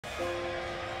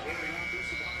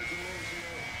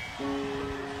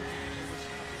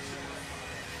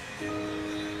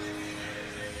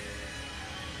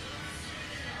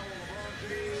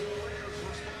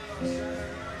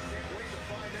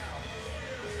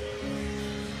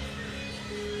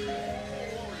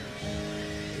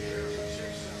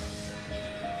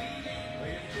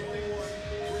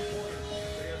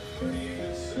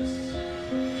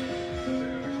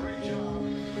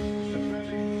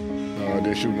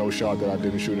shoot no shot that I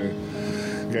didn't shoot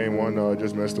in game one.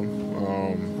 Just missed them.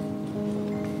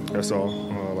 That's all.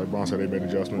 Like Bron said, they made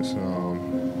adjustments.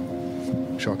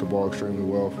 Shot the ball extremely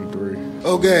well from three.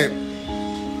 Okay.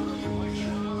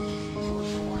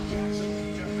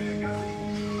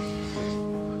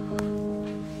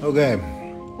 Okay.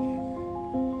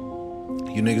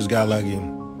 You niggas got lucky.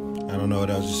 I don't know what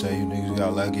else to say. You niggas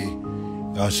got lucky.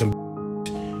 Some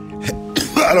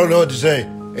I don't know what to say.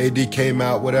 AD came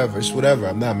out, whatever. It's whatever.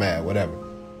 I'm not mad. Whatever.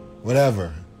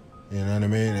 Whatever. You know what I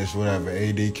mean? It's whatever.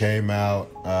 AD came out.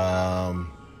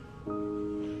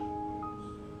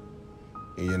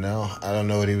 You know, I don't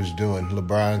know what he was doing.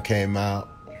 LeBron came out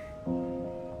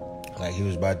like he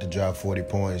was about to drop 40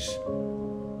 points.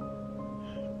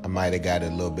 I might have got a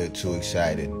little bit too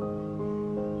excited.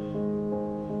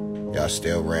 Y'all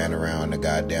still ran around the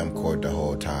goddamn court the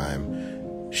whole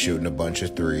time, shooting a bunch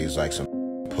of threes like some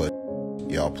puss.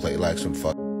 Y'all played like some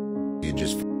fuck. You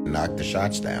just knocked the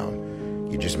shots down.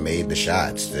 You just made the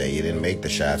shots. You didn't make the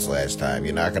shots last time.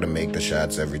 You're not going to make the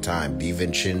shots every time.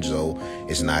 DiVincenzo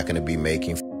is not going to be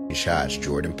making shots.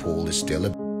 Jordan Poole is still a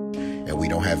and we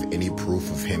don't have any proof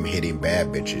of him hitting bad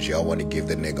bitches. Y'all want to give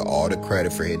the nigga all the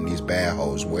credit for hitting these bad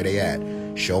hoes. Where they at?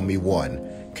 Show me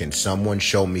one. Can someone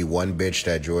show me one bitch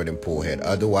that Jordan Poole hit?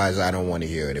 Otherwise, I don't want to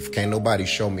hear it. If can't nobody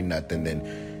show me nothing,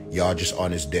 then y'all just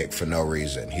on his dick for no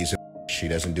reason. He's a he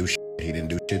doesn't do shit. He didn't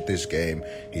do shit this game.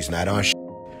 He's not on shit.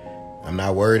 I'm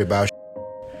not worried about shit.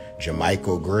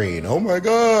 Jermichael Green. Oh my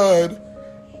God.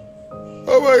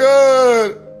 Oh my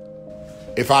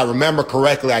God. If I remember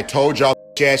correctly, I told y'all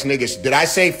ass niggas, did I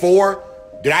say 4?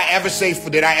 Did I ever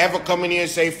come in here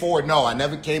and say 4? No, I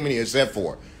never came in here and said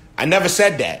 4. I never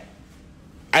said that.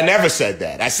 I never said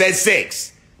that. I said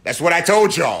 6. That's what I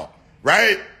told y'all,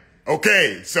 right?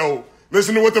 Okay, so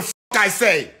listen to what the fuck I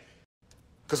say.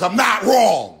 Because I'm not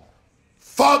wrong.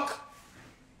 Fuck.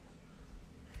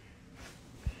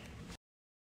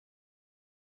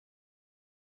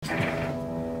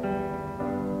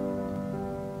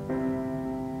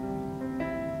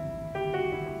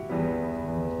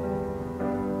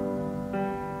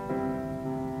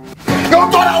 Y'all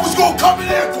thought I was gonna come in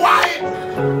there quiet?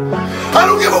 I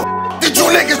don't give a f that you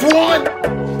niggas won.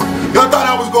 Y'all thought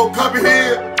I was gonna come in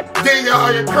here, give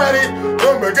y'all your credit.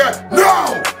 Oh my God,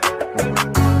 no!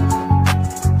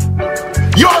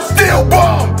 Y'all still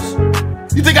bums.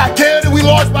 You think I care that we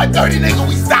lost by 30, nigga?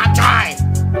 We stopped trying.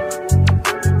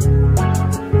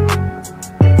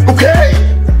 Okay?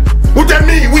 What that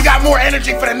mean? We got more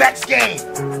energy for the next game.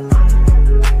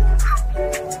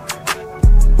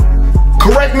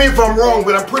 Correct me if I'm wrong,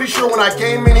 but I'm pretty sure when I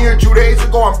came in here 2 days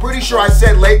ago, I'm pretty sure I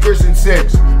said Lakers in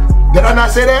 6. Did I not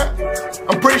say that?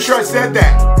 I'm pretty sure I said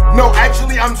that. No,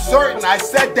 actually, I'm certain I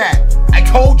said that. I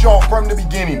told y'all from the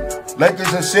beginning.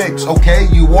 Lakers in 6, okay?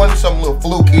 You won some little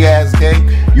fluky ass game.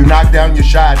 You knocked down your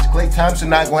shots. Klay Thompson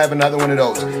not gonna have another one of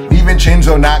those.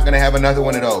 DiVincenzo not gonna have another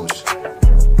one of those.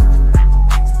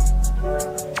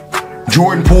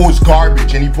 Jordan Poole's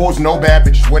garbage, and he pulls no bad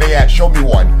bitches. Where they at? Show me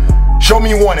one. Show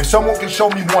me one. If someone can show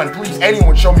me one, please,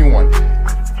 anyone show me one.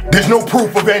 There's no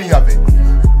proof of any of it.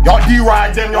 Y'all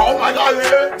D-ride them, y'all, oh my God,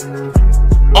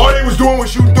 man. All they was doing was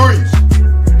shooting threes.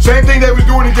 Same thing they was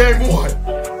doing in game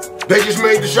 1. They just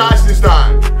made the shots this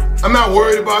time. I'm not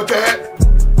worried about that.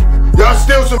 Y'all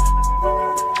still some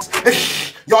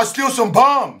y'all still some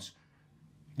bums.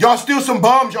 Y'all still some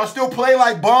bums. Y'all still play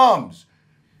like bums.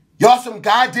 Y'all some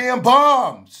goddamn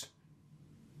bums.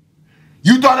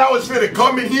 You thought I was finna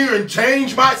come in here and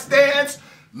change my stance?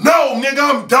 No, nigga,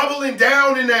 I'm doubling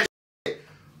down in that shit.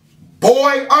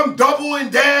 Boy, I'm doubling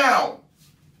down.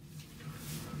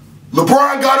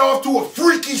 LeBron got off to a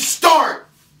freaky start.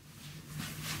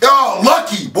 Oh,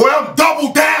 lucky. Boy, I'm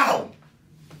double down.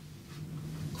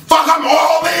 Fuck, I'm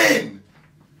all in.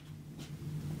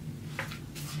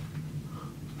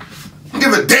 I don't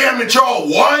give a damn that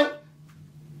y'all won.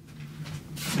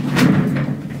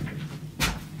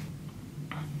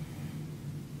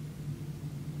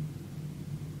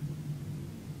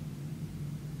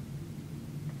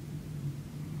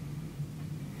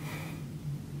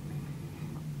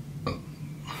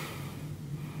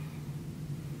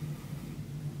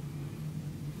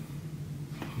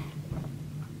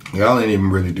 Y'all ain't even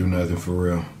really do nothing for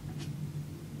real.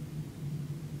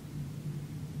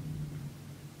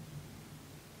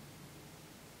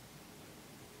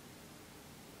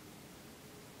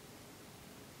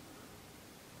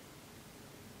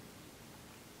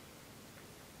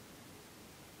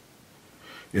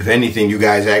 If anything, you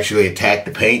guys actually attacked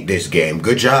the paint this game.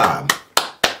 Good job.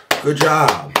 Good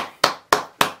job.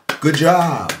 Good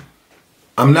job.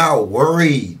 I'm not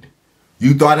worried.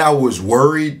 You thought I was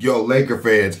worried? Yo, Laker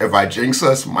fans, if I jinx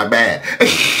us, my bad.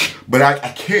 But I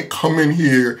can't come in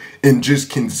here and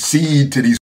just concede to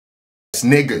these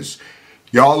niggas.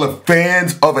 Y'all are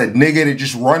fans of a nigga that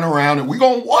just run around and we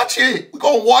gonna watch it. We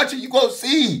gonna watch it, you gonna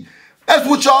see. That's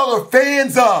what y'all are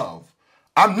fans of.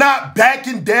 I'm not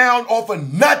backing down off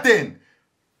of nothing.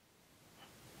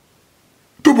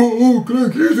 Come on,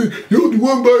 Clark, you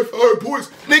won by 5 points.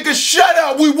 Nigga, shut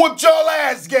up. We whooped y'all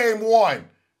ass game 1.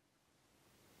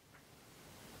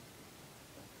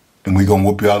 And we gonna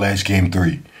whoop y'all ass game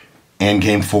 3 and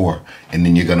game 4. And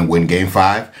then you're gonna win game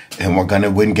 5 and we're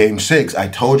gonna win game 6. I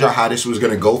told y'all how this was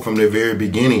gonna go from the very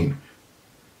beginning.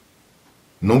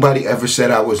 Nobody ever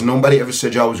said nobody ever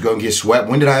said y'all was gonna get swept.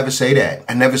 When did I ever say that?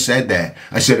 I never said that.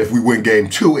 I said if we win game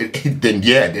 2, then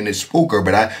it's spooker.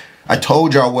 But I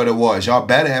told y'all what it was. Y'all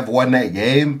better have won that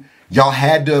game. Y'all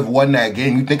had to have won that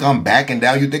game. You think I'm backing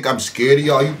down? You think I'm scared of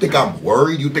y'all? You think I'm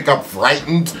worried? You think I'm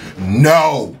frightened?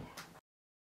 No.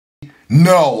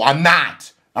 No, I'm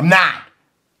not. I'm not.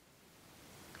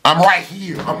 I'm right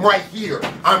here. I'm right here.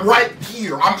 I'm right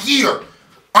here. I'm here.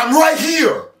 I'm right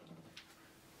here.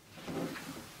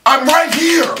 I'm right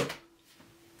here.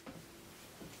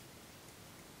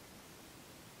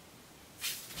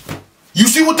 You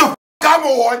see what the f I'm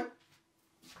on?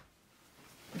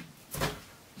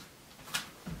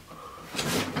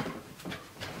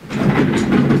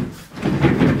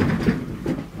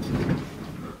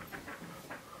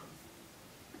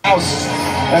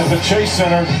 As the Chase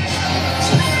Center,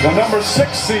 the number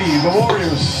 6 seed, the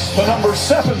Warriors, the number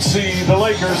 7 seed, the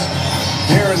Lakers,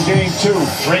 here in game 2.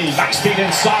 Green, nice feet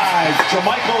inside,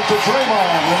 Jermichael to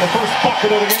Draymond in the first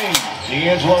bucket of the game.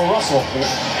 D'Angelo Russell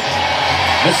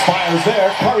misfires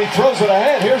there, Curry throws it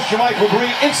ahead, here's Jermichael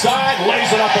Green inside,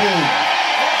 lays it up and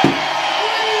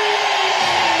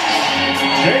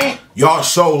in. Y'all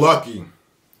so lucky.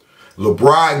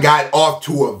 LeBron got off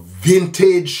to a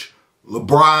vintage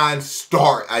LeBron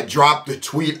start. I dropped the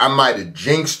tweet. I might have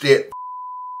jinxed it.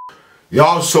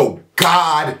 Y'all so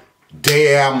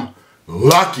goddamn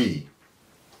lucky.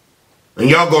 And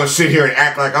y'all gonna sit here and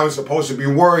act like I'm supposed to be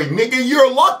worried. Nigga,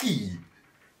 you're lucky.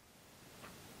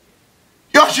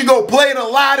 Y'all should go play the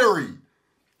lottery.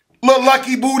 Little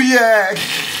lucky booty ass.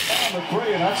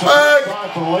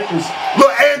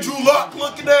 Look, Andrew Luck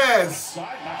looking ass.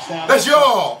 That's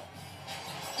y'all.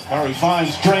 Curry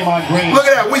finds Draymond Green. Look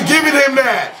at that. We giving him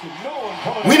that.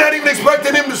 We not even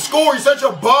expecting him to score. He's such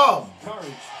a bum.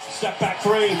 Curry, step back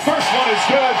 3. First one is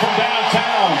good from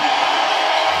downtown.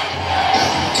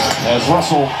 As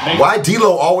Russell Why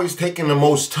D-Lo always taking the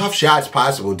most tough shots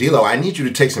possible? D-Lo, I need you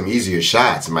to take some easier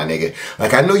shots, my nigga.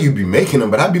 Like, I know you be making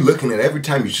them, but I be looking at every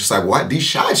time you're just like, why these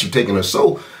shots you taking are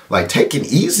so, like, take an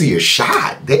easier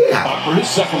shot. Damn. For his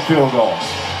second field goal.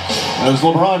 As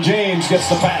LeBron James gets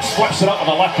the pass, flips it up with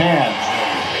the left hand.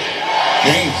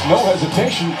 James, no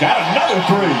hesitation, got another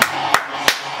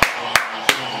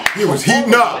 3. He was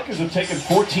heating up. Lakers have taken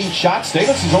 14 shots.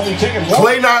 Davis has only taken 1.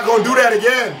 Clay not gonna do that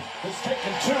again. He's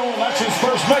taken 2, and that's his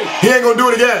first make. He ain't gonna do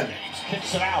it again. James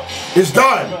kicks it out. It's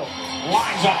done.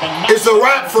 Lines up and it's a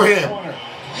wrap for him.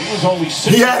 He was only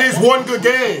 6. He had his one good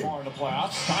game.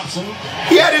 Thompson.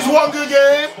 He had his one good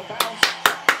game.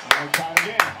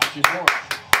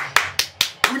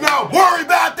 We're not worried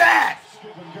about that.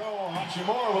 Skip and go on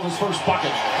Hachimura with his first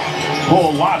bucket.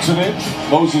 Bull Watson in.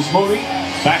 Moses Moody.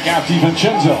 Back out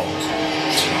DiVincenzo.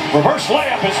 Reverse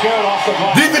layup is good off the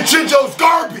block. DiVincenzo's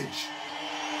garbage.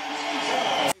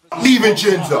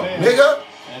 DiVincenzo, nigga.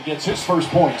 And gets his first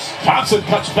points. Thompson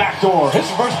cuts back door.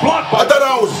 His first block. I thought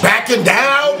I was backing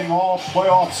down. All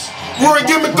playoffs. We're gonna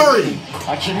give him 3.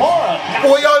 Hachimura.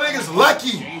 Boy, y'all niggas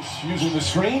lucky. Using the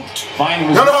screen.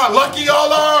 Finding y'all know how lucky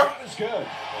y'all are? That's good.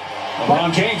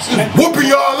 LeBron James whooping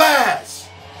y'all ass.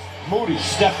 Moody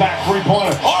step back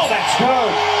 3-pointer. Oh, that's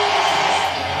good.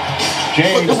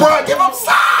 James. LeBron, give him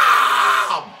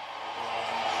some.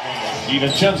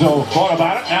 DiVincenzo thought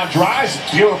about it. Now drives.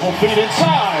 Beautiful feet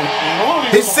inside.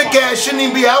 His sick ass shouldn't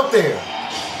even be out there.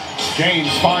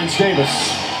 James finds Davis.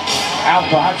 Out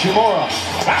to Hachimura.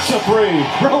 That's a 3.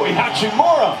 Rui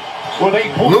Hachimura with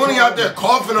 8 points. Looney out there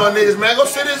coughing on niggas, man. Go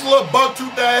sit his little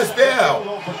buck-toothed ass down.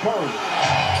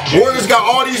 Warriors got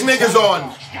all these niggas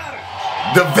on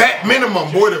the vet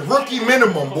minimum, boy, the rookie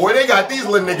minimum, boy. They got these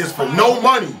little niggas for no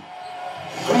money.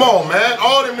 Come on, man.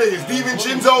 All them niggas,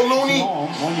 DiVincenzo, Looney,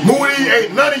 Moody,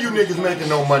 ain't none of you niggas making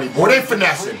no money, boy. They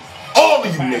finessing. All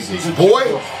of you niggas,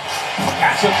 boy.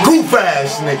 Goof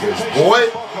ass niggas, boy.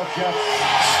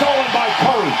 Stolen by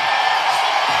Curry.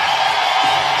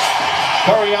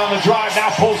 Curry on the drive,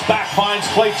 now pulls back, finds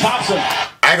Klay Thompson.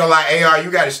 I ain't gonna lie, AR,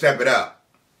 you gotta step it up.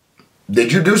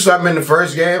 Did you do something in the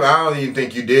first game? I don't even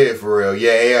think you did, for real.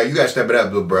 Yeah, you got to step it up,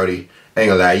 little Brody. Ain't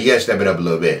gonna lie, you got to step it up a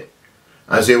little bit.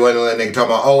 I see one little nigga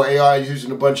talking about, oh, AR is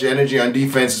using a bunch of energy on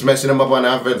defense, it's messing them up on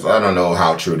offense. I don't know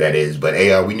how true that is, but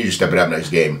AR, we need to step it up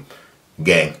next game.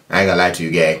 Gang. I ain't gonna lie to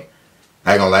you, gang.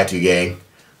 I ain't gonna lie to you, gang.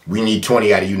 We need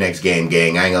 20 out of you next game,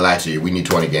 gang. I ain't gonna lie to you. We need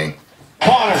 20, gang. We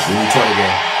need 20,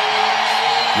 gang.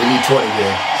 We need 20,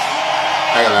 gang.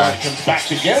 I ain't gonna lie. Comes back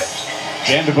to get it.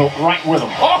 Vanderbilt right with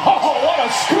him. Oh, what a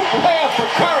scoop layup for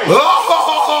Curry.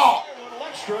 Oh! A little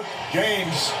extra.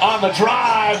 James on the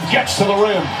drive, gets to the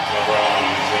rim.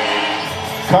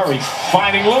 Curry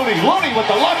finding Looney. Looney with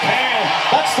the left hand.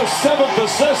 That's the 7th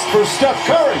assist for Steph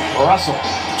Curry. Russell.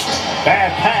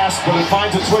 Bad pass, but it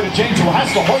finds its way to James, who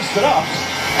has to hoist it up.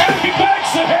 And he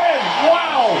banks it in.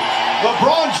 Wow.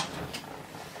 LeBron.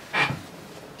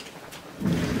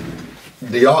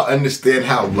 Do y'all understand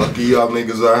how lucky y'all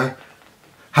niggas are?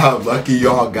 How lucky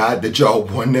y'all got that y'all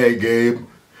won that game?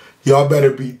 Y'all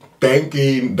better be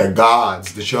thanking the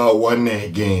gods that y'all won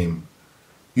that game.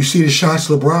 You see the shots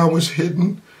LeBron was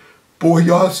hitting? Boy,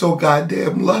 y'all so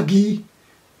goddamn lucky.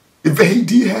 If AD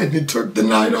hadn't took the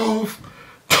night off,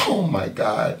 oh my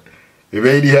God. If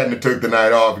AD hadn't took the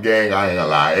night off, gang, I ain't gonna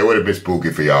lie. It would have been spooky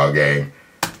for y'all, gang.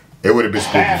 It would have been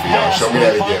spooky for y'all. Show me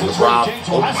that again. LeBron,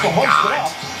 oh my God.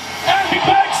 And he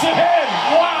banks it in.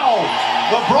 Wow.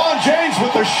 LeBron James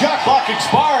with the shot clock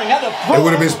expiring. It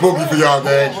would have been spooky for y'all,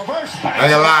 gang. I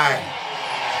ain't gonna lie.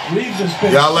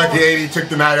 Y'all lucky AD took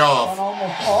the night off. On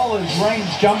almost all his range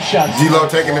jump shots. D-Lo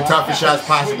taking the toughest shots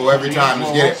possible every time.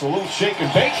 Let's get it. A little shake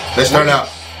and bake. Let's turn up.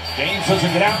 James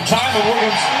doesn't get out in time, and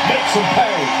Williams makes him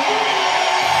pay.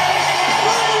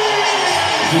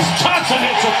 Thompson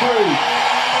hits a three.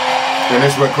 And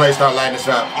this is when Clay start lighting us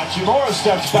up. Hachimura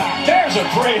steps back. There's a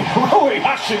three. Rui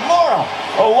Hachimura.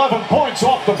 11 points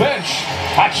off the bench.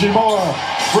 Hachimura.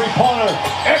 Three-pointer.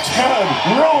 It's good.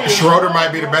 Rui. Schroeder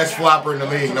might be the best flopper in the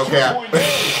league. No cap.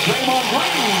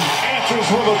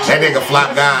 That nigga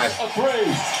flop guys.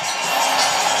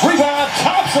 Rebound.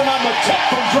 Thompson on the tip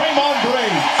from Draymond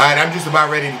Green. All right, I'm just about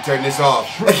ready to turn this off.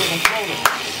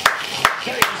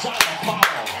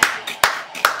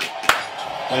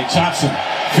 Klay Thompson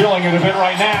feeling it a bit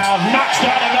right now. Knocks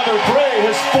down another three.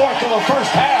 His 4th of the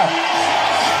first half.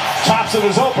 Thompson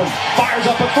is open. Fires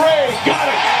up a three. Got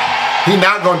it. He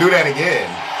not going to do that again.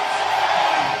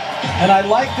 And I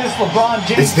like this LeBron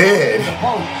James. It's dead.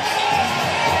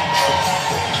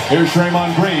 Here's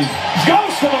Draymond Green.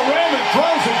 Goes to the rim and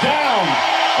throws it down.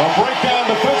 A breakdown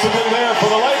defensively there for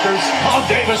the Lakers. Oh,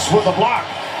 Davis with the block.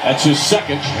 That's his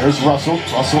second. There's Russell.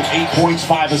 Russell 8 points,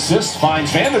 5 assists. Finds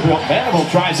Vanderbilt.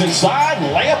 Vanderbilt tries inside.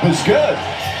 Layup is good.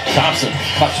 Thompson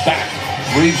cuts back.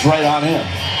 Reeves right on him.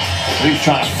 Reeves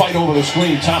trying to fight over the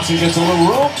screen. Thompson gets a little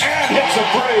room and hits a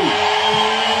three.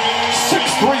 6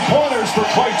 3-pointers for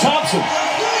Klay Thompson.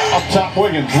 Up top,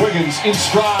 Wiggins. Wiggins in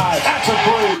stride. That's a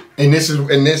three. And this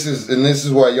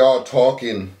is why y'all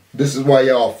talking. This is why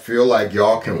y'all feel like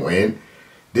y'all can win.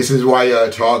 This is why y'all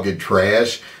talking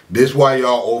trash. This is why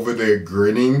y'all over there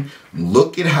grinning.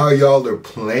 Look at how y'all are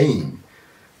playing.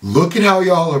 Look at how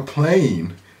y'all are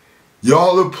playing.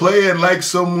 Y'all are playing like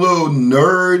some little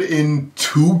nerd in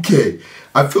 2K.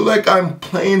 I feel like I'm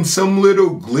playing some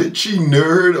little glitchy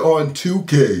nerd on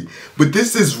 2K. But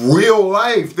this is real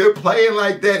life. They're playing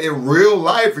like that in real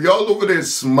life. Y'all over there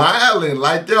smiling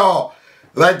like y'all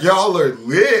are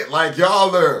lit. Like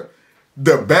y'all are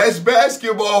the best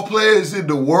basketball players in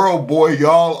the world, boy.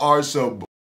 Y'all are some...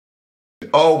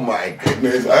 Oh my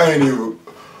goodness, I ain't even...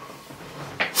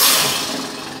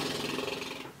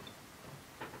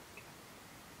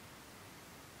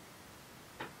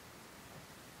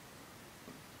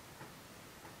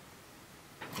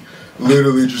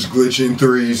 Literally just glitching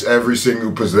threes every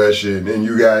single possession, and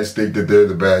you guys think that they're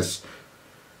the best.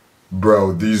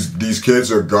 Bro, these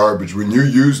kids are garbage. Let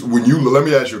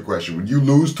me ask you a question. When you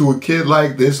lose to a kid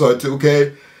like this on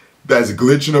 2K, that's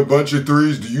glitching a bunch of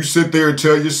threes, do you sit there and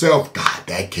tell yourself, God,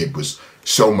 that kid was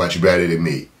so much better than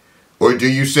me? Or do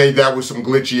you say that was some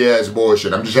glitchy ass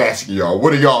bullshit? I'm just asking y'all.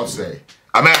 What do y'all say?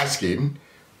 I'm asking.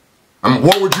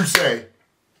 What would you say?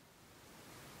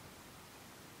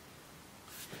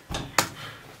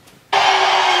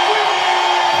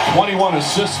 '21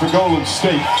 assists for Golden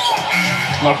State.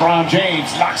 LeBron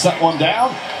James knocks that one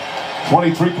down.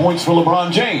 23 points for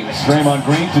LeBron James. Draymond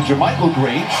Green to JaMychal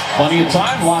Green. Plenty of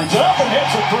time, lines up and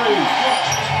hits a three.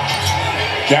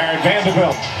 Jared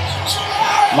Vanderbilt.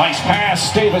 Nice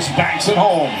pass. Davis banks it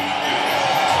home.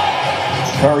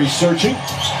 Curry searching.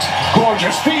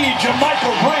 Gorgeous feed.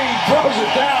 JaMychal Green throws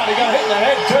it down. He got hit in the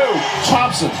head too.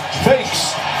 Thompson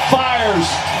fakes, fires,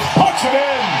 puts it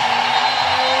in.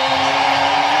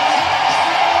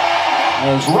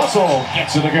 There's Russell,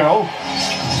 gets it to go.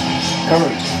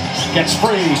 Curry gets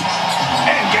free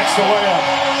and gets the layup.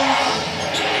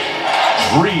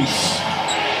 Reeves.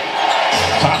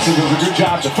 Thompson does a good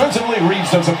job defensively.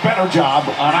 Reeves does a better job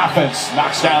on offense.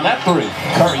 Knocks down that three.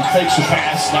 Curry fakes the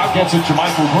pass. Now gets it to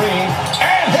Michael Green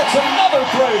and hits another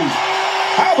three.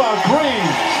 How about Green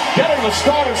getting the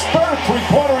starter's third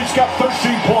three-pointer? He's got 13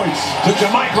 points. To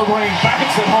Michael Green,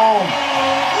 banks it home.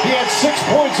 He had 6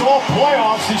 points all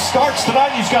playoffs. He starts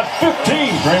tonight. He's got 15.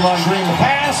 Draymond Green the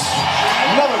pass.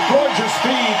 Another gorgeous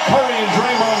feed. Curry and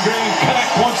Draymond Green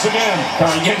connect once again.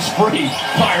 Curry gets free.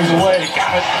 Fires away.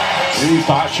 Got it. Leaves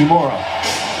to Hachimura.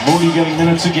 Moody getting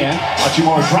minutes again.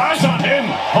 Hachimura drives on him.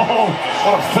 Oh,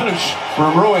 what a finish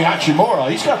for Rui Hachimura.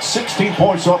 He's got 16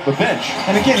 points off the bench.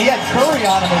 And again, he had Curry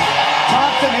on him.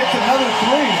 Thompson hits another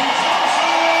three.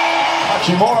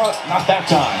 Hachimura, not that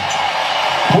time.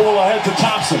 Poole ahead to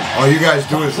Thompson. All you guys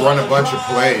do is run a bunch of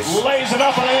plays. Lays it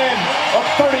up and in. A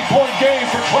 30-point game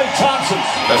for Klay Thompson.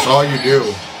 That's all you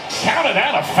do. Counted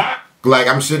out a foul. Like,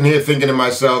 I'm sitting here thinking to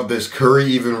myself, does Curry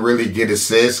even really get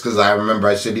assists? Because I remember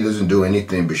I said he doesn't do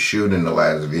anything but shoot in the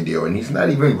last video, and he's not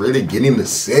even really getting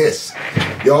assists.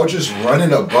 Y'all just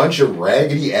running a bunch of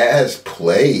raggedy-ass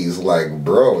plays. Like,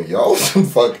 bro, y'all some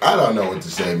I don't know what to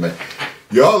say, man.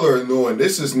 Y'all are annoying.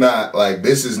 This is not, like,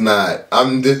 this is not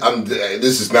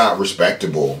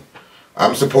respectable.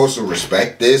 I'm supposed to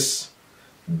respect this?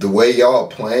 The way y'all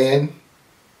playing?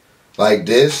 Like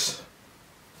this?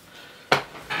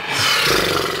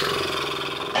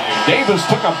 Davis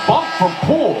took a bump from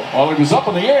Poole while he was up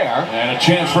in the air. And a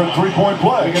chance for a three-point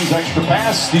play. Wiggins extra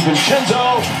pass.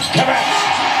 DiVincenzo. Connects.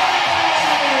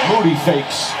 Moody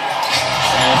fakes.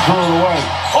 And threw it away.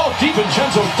 Oh,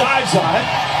 DiVincenzo dives on it.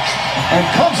 And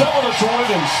comes up with it to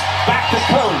Wiggins. Back to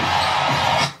Curry.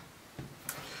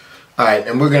 Alright,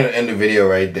 and we're going to end the video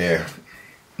right there.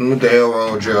 What the hell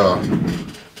wrong with y'all?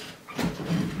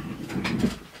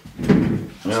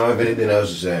 I don't have anything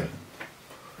else to say.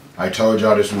 I told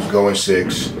y'all this was going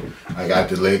 6. I got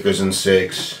the Lakers in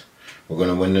 6. We're going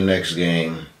to win the next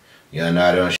game. Y'all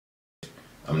not on shit.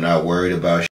 I'm not worried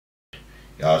about shit.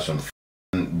 Y'all some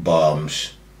f***ing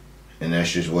bums. And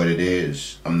that's just what it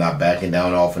is. I'm not backing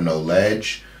down off of no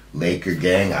ledge. Laker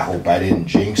gang, I hope I didn't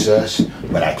jinx us.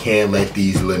 But I can't let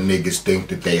these little niggas think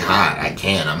that they hot. I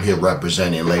can't. I'm here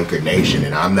representing Laker Nation.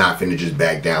 And I'm not finna just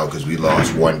back down because we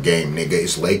lost one game, nigga.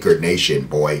 It's Laker Nation,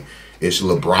 boy. It's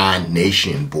LeBron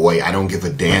Nation, boy. I don't give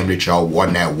a damn that y'all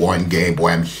won that one game, boy.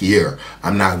 I'm here.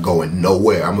 I'm not going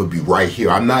nowhere. I'm going to be right here.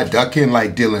 I'm not ducking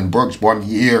like Dylan Brooks, boy. I'm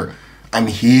here. I'm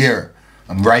here.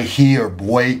 I'm right here,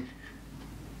 boy.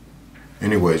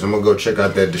 Anyways, I'm going to go check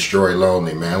out that Destroy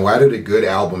Lonely, man. Why do the good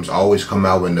albums always come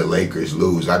out when the Lakers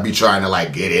lose? I be trying to,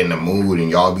 like, get in the mood, and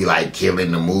y'all be, like,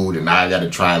 killing the mood, and I got to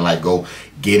try and, like, go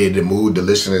get in the mood to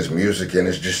listen to this music, and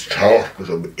it's just tough because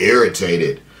I'm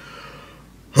irritated.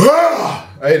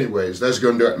 Anyways, that's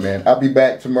gonna do it, man. I'll be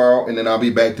back tomorrow, and then I'll be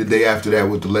back the day after that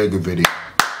with the Laker video.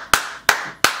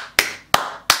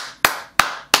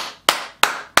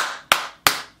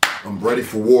 I'm ready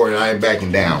for war, and I ain't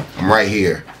backing down. I'm right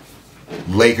here.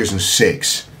 Lakers in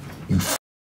 6. It's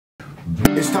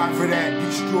time for that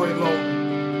Destroy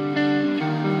Lonely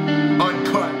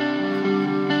uncut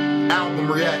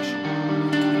album reaction.